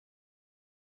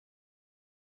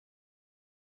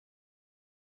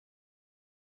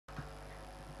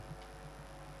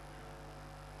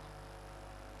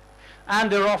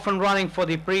and they're often running for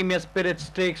the Premier Spirit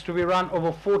Stakes to be run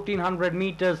over 1400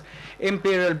 meters.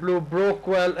 Imperial Blue broke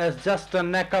well as just a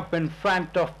neck up in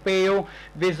front of Peo.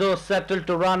 Vizo settled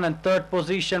to run in third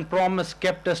position. Promise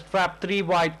kept a strap 3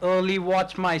 wide early.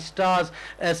 Watch My Stars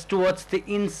as towards the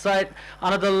inside,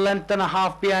 another length and a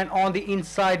half behind on the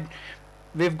inside.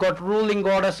 We've got Ruling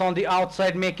Goddess on the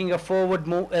outside making a forward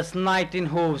move as Knight in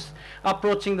Hooves.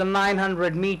 Approaching the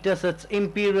 900 meters, it's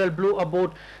Imperial Blue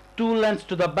about 2 lengths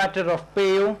to the better of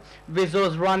Peo.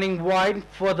 Vizo's running wide,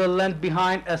 further length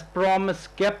behind as Promise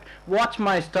kept. Watch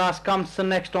My Stars comes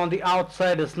next on the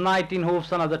outside as Knight in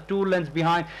Hooves, another 2 lengths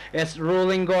behind as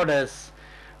Ruling Goddess.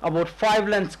 About 5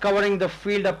 lengths covering the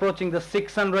field, approaching the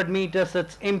 600 meters,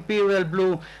 it's Imperial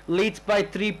Blue leads by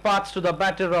 3 parts to the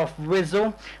better of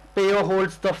Vizo. Peo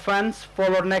holds the fence,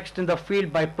 followed next in the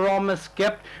field by Promise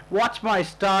kept. Watch My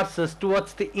Stars is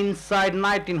towards the inside.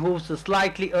 Knight in Hooves is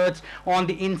slightly urged on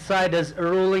the inside as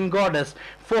Ruling Goddess.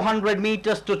 400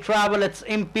 meters to travel, it's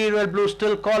Imperial Blue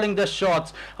still calling the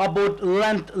shots. About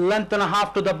length and a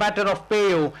half to the better of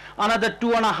Peo. Another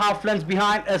 2.5 lengths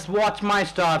behind as Watch My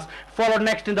Stars. Followed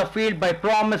next in the field by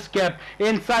Promise kept.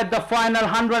 Inside the final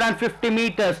 150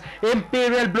 meters,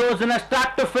 Imperial Blue is in a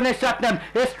start to finish attempt.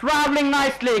 Is traveling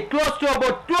nicely, close to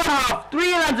about 2.5,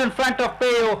 3 lengths in front of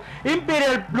Peo.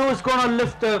 Imperial Blue is going to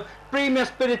lift the Premier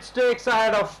Spirit Stakes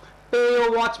ahead of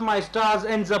Peo. Watch My Stars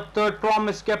ends up third.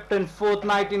 Promise kept in fourth.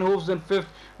 Knight in Hooves in fifth.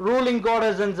 Ruling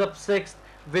Goddess ends up sixth.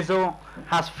 Vizo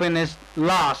has finished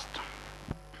last.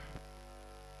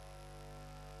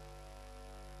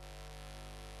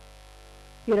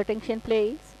 Your attention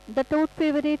please. The top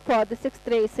favorite for the 6th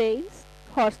race is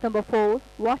horse number 4,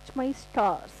 Watch My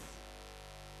Stars.